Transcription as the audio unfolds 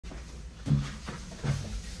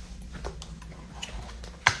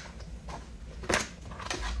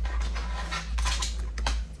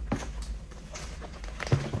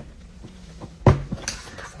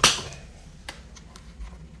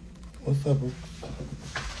up, bro?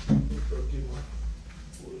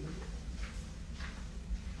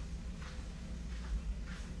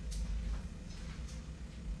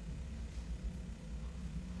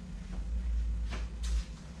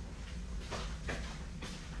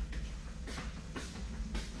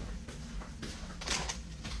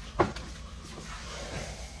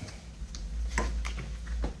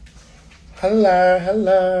 Hello,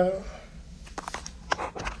 hello.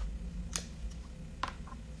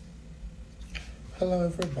 Hello,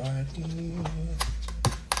 everybody.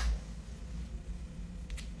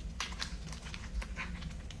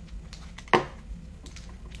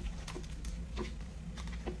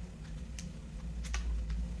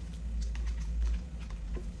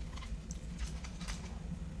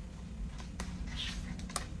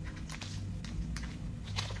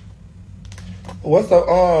 What's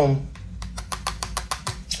up?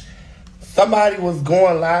 Somebody was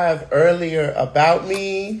going live earlier about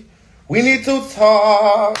me. We need to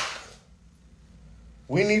talk.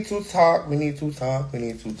 We need to talk. We need to talk. We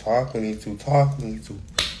need to talk. We need to talk. We need to talk.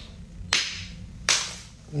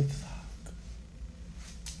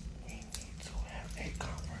 We need to have a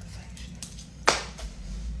conversation.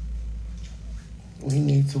 We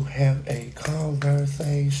need to have a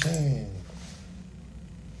conversation.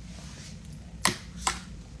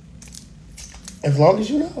 As long as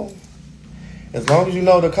you know. As long as you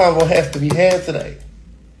know the convo has to be had today.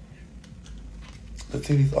 The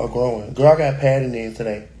titties are growing. Girl, I got padding in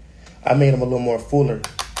today. I made them a little more fuller.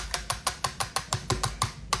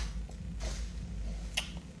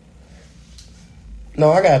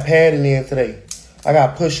 No, I got padding in today. I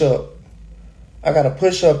got push-up. I got a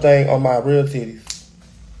push-up thing on my real titties.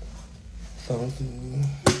 So,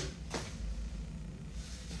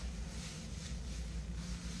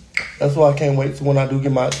 that's why I can't wait till when I do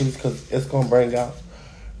get my titties, because it's going to bring out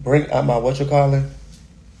my whatchamacallit.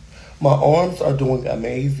 My arms are doing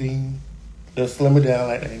amazing. They're slimming down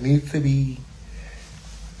like they need to be.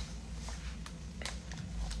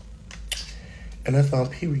 And that's on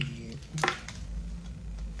period.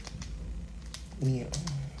 Yeah.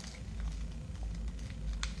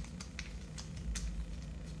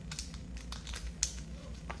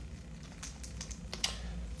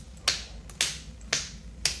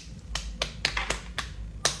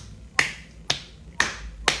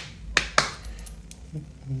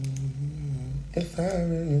 It's on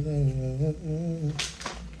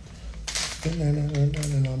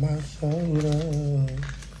my shoulder.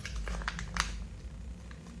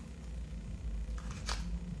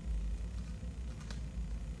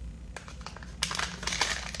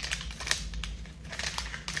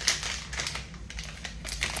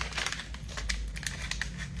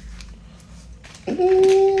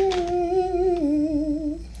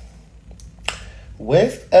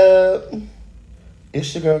 What's up?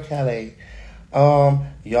 It's your girl Kylèè.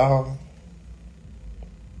 Y'all.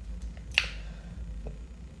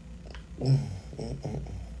 I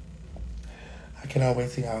cannot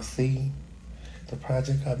wait till y'all see the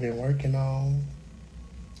project I've been working on.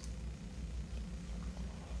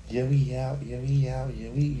 Yeah, we out. Yeah, we out.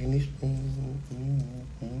 Yeah, we in this.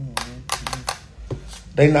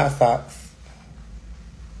 They not socks.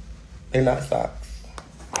 They not socks.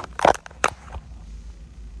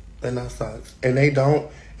 They're not socks. And they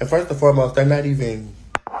don't. And first and foremost, they're not even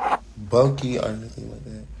bulky or anything like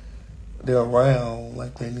that. They're round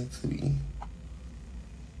like they need to be.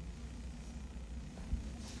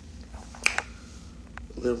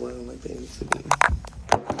 They're round like they need to be.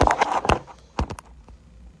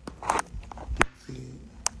 See?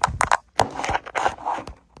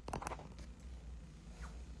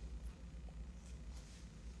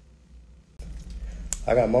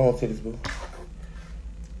 I got my own titties, boo.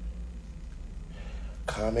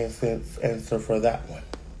 Common sense answer for that one.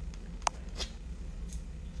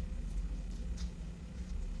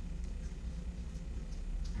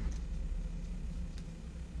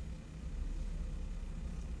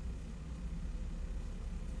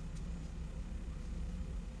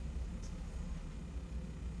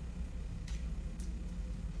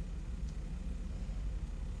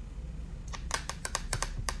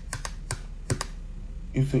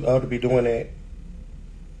 You too old to be doing that.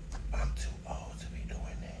 I'm too old to be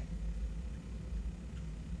doing that.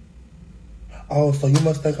 Oh, so you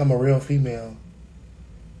must think I'm a real female.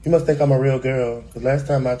 You must think I'm a real girl. Because last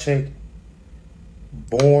time I checked,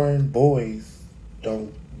 born boys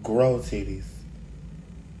don't grow titties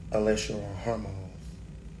unless you're on hormones.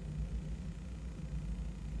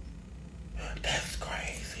 That's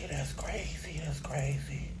crazy. That's crazy. That's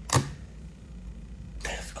crazy.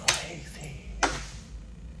 That's crazy.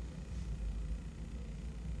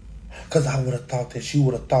 Because I would have thought that you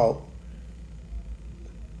would have thought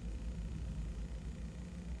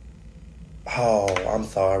Oh, I'm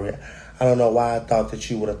sorry. I don't know why I thought that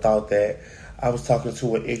you would have thought that. I was talking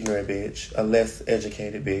to an ignorant bitch, a less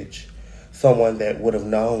educated bitch. Someone that would have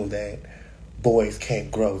known that boys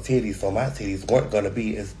can't grow titties, so my titties weren't going to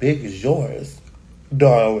be as big as yours.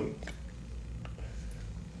 Darling.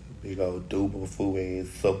 Big old doobafoo ass,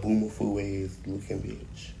 saboomafoo ass looking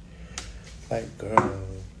bitch. Like, girl.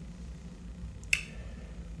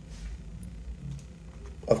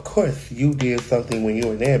 Of course, you did something when you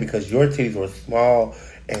were there because your titties were small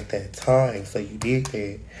at that time, so you did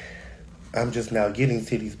that. I'm just now getting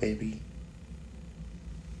titties, baby.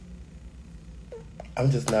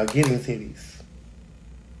 I'm just now getting titties.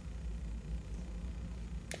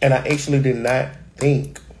 And I actually did not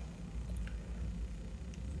think.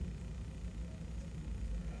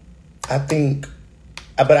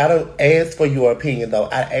 But I don't ask for your opinion, though.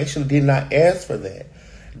 I actually did not ask for that.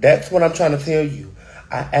 That's what I'm trying to tell you.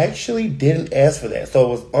 I actually didn't ask for that. So it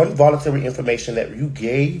was involuntary information that you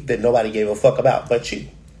gave that nobody gave a fuck about but you.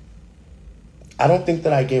 I don't think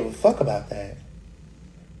that I gave a fuck about that.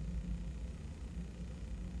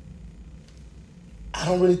 I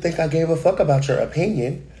don't really think I gave a fuck about your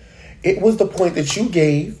opinion. It was the point that you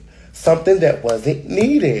gave something that wasn't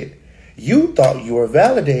needed. You thought you were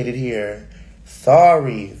validated here.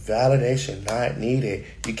 Sorry, validation not needed.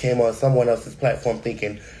 You came on someone else's platform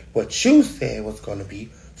thinking what you said was going to be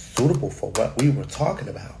suitable for what we were talking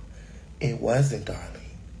about. It wasn't, darling.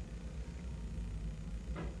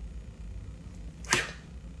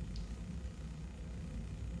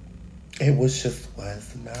 It was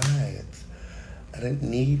not. I didn't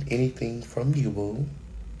need anything from you, boo.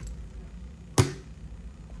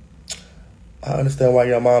 I understand why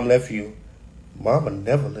your mom left you. Mama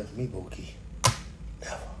never left me, Bookie.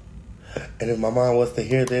 Never. And if my mom was to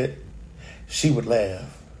hear that, she would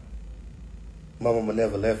laugh. My mama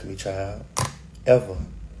never left me, child. Ever.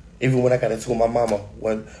 Even when I got into with my mama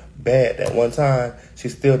one bad that one time, she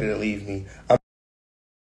still didn't leave me. I'm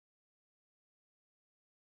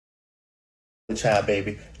a child,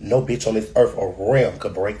 baby. No bitch on this earth or realm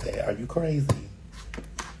could break that. Are you crazy?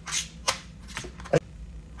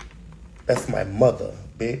 That's my mother,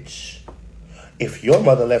 bitch. If your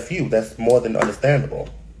mother left you, that's more than understandable.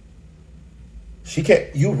 She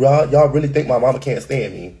can't, y'all really think my mama can't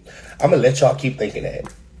stand me? I'm gonna let y'all keep thinking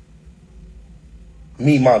that.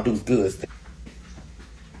 Me, mom, do's good.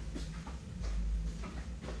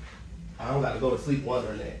 I don't gotta go to sleep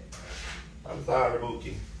wondering that. I'm sorry,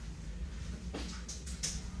 Bookie.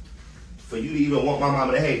 For you to even want my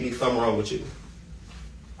mama to hate me, something wrong with you.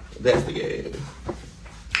 That's the game.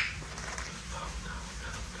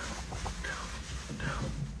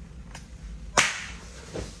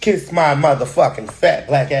 Kiss my motherfucking fat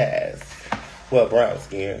black ass. Well, brown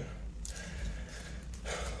skin.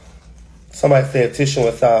 Somebody said tissue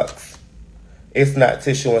and socks. It's not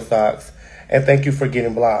tissue and socks. And thank you for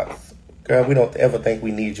getting blocks. Girl, we don't ever think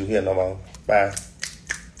we need you here no more. Bye.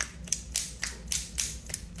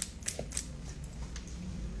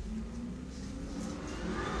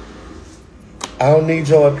 I don't need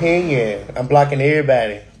your opinion. I'm blocking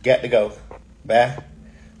everybody. Got to go. Bye.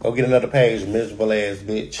 Go get another page, miserable ass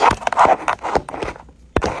bitch.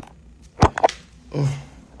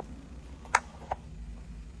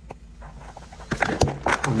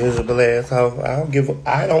 Miserable ass hoe.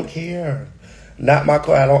 I don't care. Not my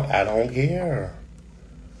car. I don't care.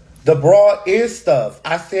 The bra is stuff.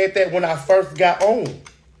 I said that when I first got on.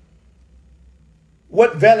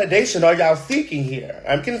 What validation are y'all seeking here?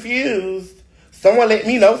 I'm confused. Someone let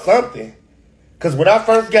me know something. Because when I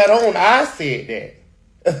first got on, I said that.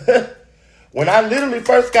 When I literally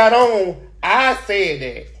first got on, I said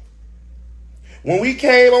that. When we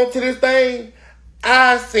came onto this thing,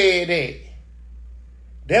 I said that.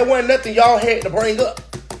 There wasn't nothing y'all had to bring up.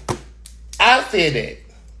 I said that.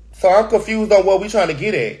 So I'm confused on what we trying to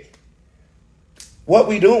get at. What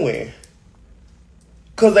we doing?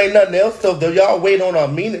 Because ain't nothing else, so y'all waiting on a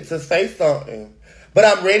minute to say something. But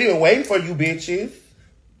I'm ready and waiting for you bitches.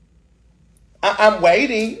 I'm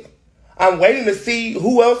waiting. I'm waiting to see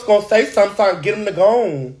who else gonna say something so I can get them to go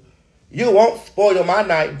on. You won't spoil my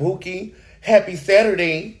night, Bookie. Happy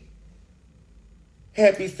Saturday.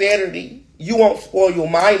 Happy Saturday. You won't spoil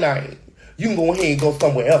my night. You can go ahead and go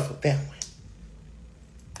somewhere else with that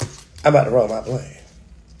one. I'm about to roll my blunt.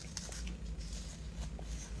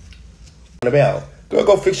 Girl,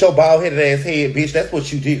 go fix your bald-headed ass head, bitch. That's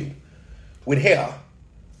what you do. With hair.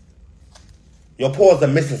 Your pores are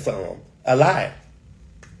missing some. A lot.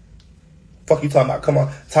 Fuck you talking about? Come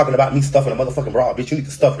on, talking about me stuffing a motherfucking bra, bitch. You need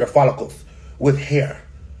to stuff your follicles with hair,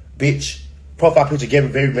 bitch. Profile picture gave me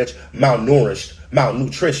very much malnourished,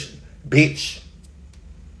 malnutrition, bitch.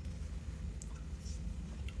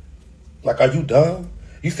 Like, are you dumb?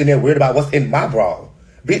 You sitting there worried about what's in my bra.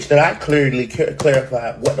 Bitch, that I clearly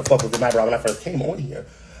clarified what the fuck was in my bra when I first came on here.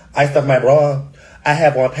 I stuff my bra. I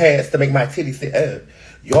have on pads to make my titties sit up.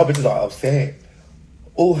 Y'all bitches are upset.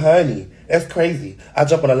 Oh, honey, that's crazy. I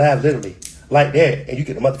jump on a live literally like that, and you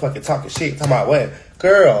get the motherfucking talking shit. Talking about what?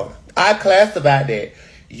 Girl, I classified that.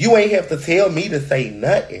 You ain't have to tell me to say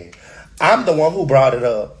nothing. I'm the one who brought it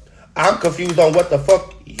up. I'm confused on what the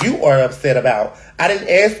fuck you are upset about. I didn't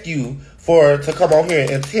ask you to come on here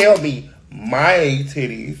and tell me my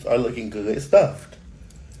titties are looking good stuffed.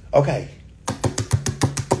 Okay.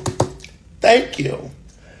 Thank you.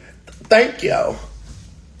 Thank you.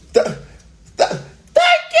 Thank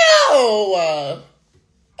you.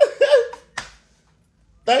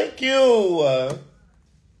 Thank you.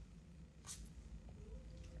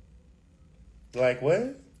 Like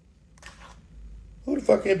what? Who the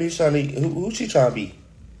fuck that bitch trying to? Who she trying to be?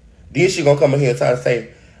 Then she gonna come in here and try to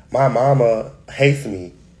say my mama hates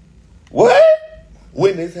me. What?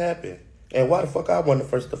 When this happened? And why the fuck I wasn't the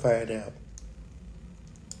first to find out?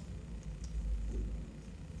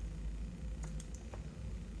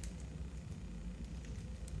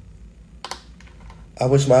 I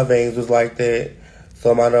wish my veins was like that.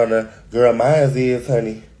 So my other girl, mine is,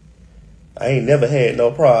 honey. I ain't never had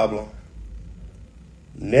no problem.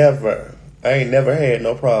 Never. I ain't never had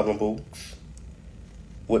no problem, boots.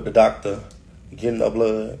 With the doctor getting the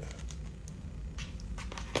blood.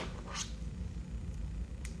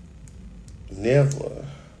 Never.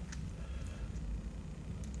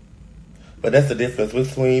 But that's the difference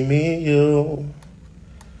between me and you.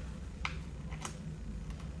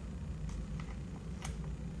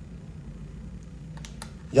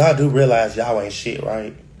 Y'all do realize y'all ain't shit,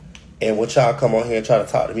 right? And what y'all come on here and try to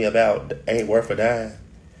talk to me about ain't worth a dime.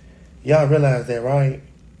 Y'all realize that, right?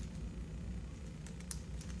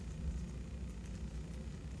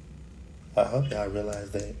 I hope y'all realize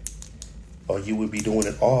that. Or you would be doing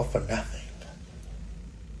it all for nothing.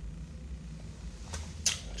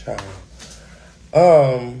 Child.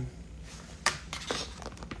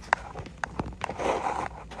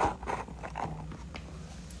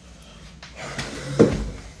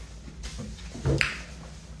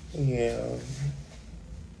 Yeah.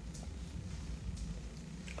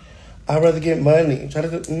 I'd rather get money. Try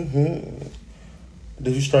to do,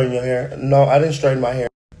 Did you straighten your hair? No, I didn't straighten my hair.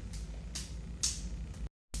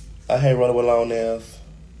 I hate rolling with long nails.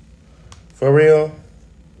 For real?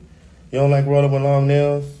 You don't like rolling with long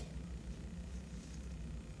nails?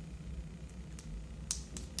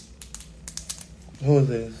 Who is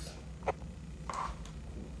this?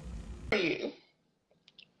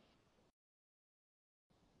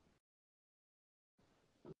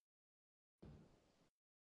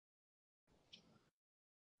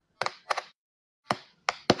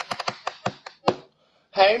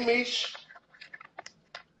 Hey, Mish.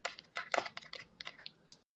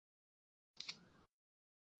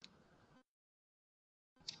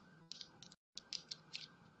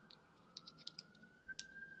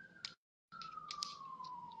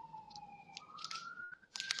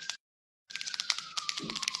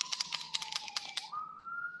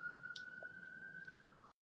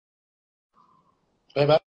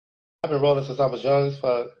 Baby, I've been rolling since I was young as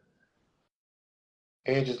fuck.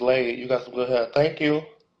 And just laid. You got some good hair. Thank you.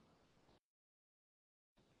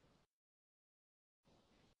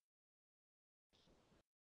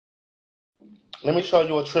 Let me show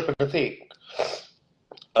you a trick and a tip.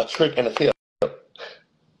 A trick and a tip.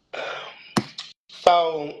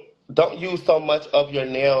 So don't use so much of your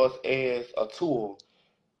nails as a tool.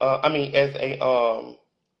 As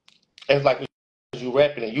as like you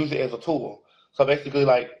wrapping it. Use it as a tool. So basically,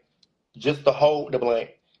 like just to hold the blank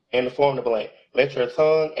and to form the blank. Let your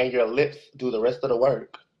tongue and your lips do the rest of the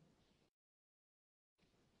work.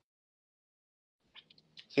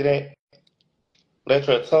 See that? Let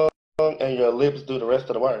your tongue and your lips do the rest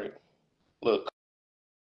of the work. Look,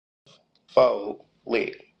 fold,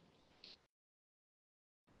 lick,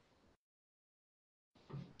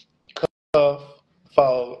 cuff,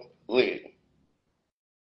 fold, lick.